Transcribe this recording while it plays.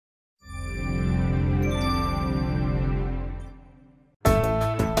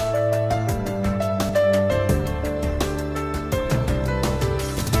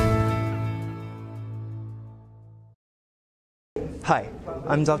Hi,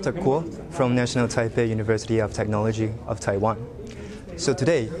 I'm Dr. Kuo from National Taipei University of Technology of Taiwan. So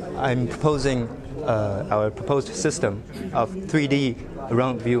today, I'm proposing our proposed system of 3D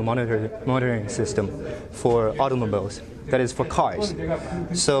round view monitoring system for automobiles, that is for cars.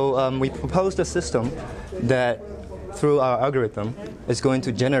 So we proposed a system that, through our algorithm, is going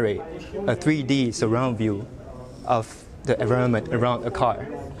to generate a 3D surround view of the environment around a car.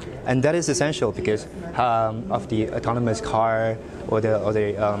 And that is essential because of the autonomous car or the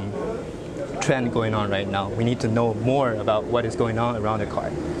trend going on right now. We need to know more about what is going on around the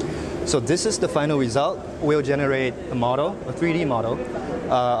car. So this is the final result. We'll generate a model, a 3D model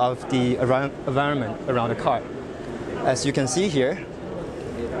of the environment around the car. As you can see here,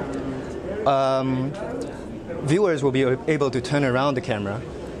 viewers will be able to turn around the camera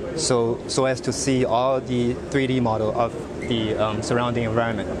so as to see all the 3D model of the surrounding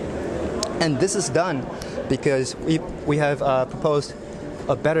environment. And this is done because we have proposed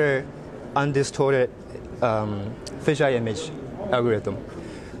a better undistorted fisheye image algorithm.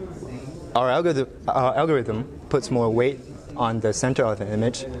 Our algorithm puts more weight on the center of the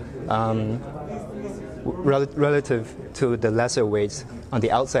image relative to the lesser weights on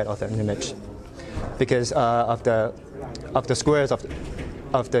the outside of the image, because of the squares of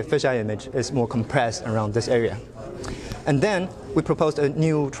the fisheye image is more compressed around this area. And then we proposed a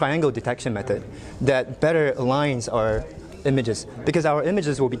new triangle detection method that better aligns our images, because our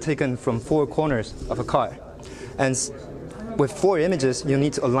images will be taken from 4 corners of a car. And with 4 images, you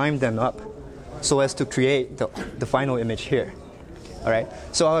need to align them up so as to create the final image here. All right.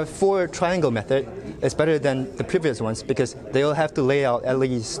 So our 4 triangle method is better than the previous ones because they'll have to lay out at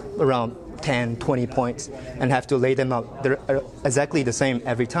least around 10, 20 points and have to lay them out. They're exactly the same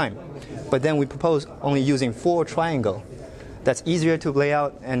every time. But then we propose only using 4 triangle. That's easier to lay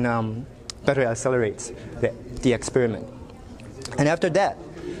out and better accelerates the experiment. And after that,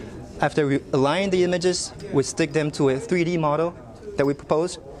 after we align the images, we stick them to a 3D model that we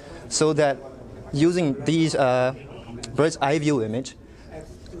propose, so that using these bird's eye view image,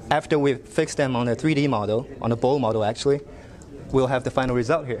 after we fix them on a 3D model, on a bowl model actually, we'll have the final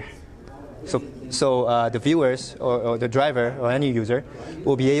result here. So the viewers or the driver or any user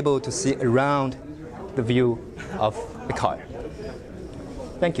will be able to see around the view of the car.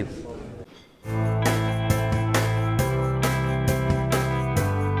 Thank you.